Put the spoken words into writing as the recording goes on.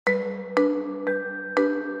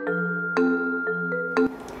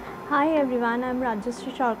Hi everyone, I'm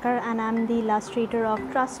Rajyasree Sarkar and I'm the illustrator of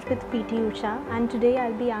Trust with PT Usha, and today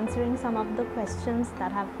I'll be answering some of the questions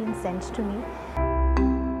that have been sent to me.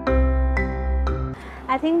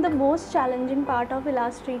 I think the most challenging part of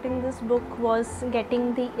illustrating this book was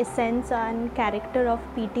getting the essence and character of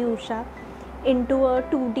PT Usha into a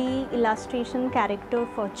 2D illustration character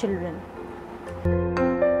for children.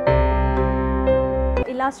 The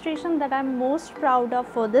illustration that I'm most proud of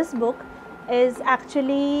for this book is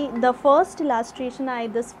actually the first illustration I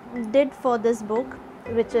did for this book,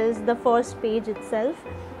 which is the first page itself.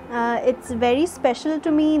 It's very special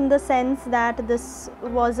to me in the sense that this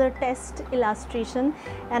was a test illustration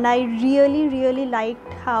and I really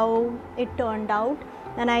liked how it turned out,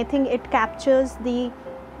 and I think it captures the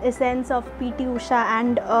essence of PT Usha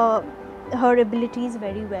and her abilities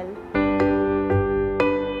very well.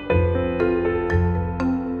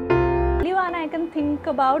 I can think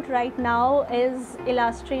about right now is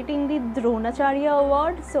illustrating the Dronacharya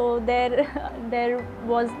award. So there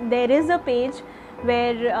is a page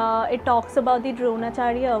where it talks about the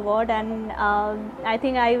Dronacharya award, and I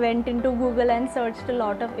think I went into Google and searched a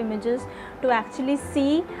lot of images to actually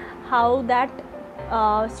see how that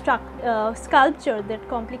sculpture, that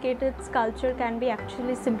complicated sculpture, can be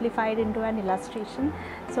actually simplified into an illustration.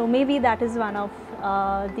 So maybe that is one of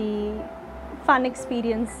the fun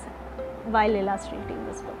experience while illustrating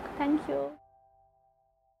this book. Thank you.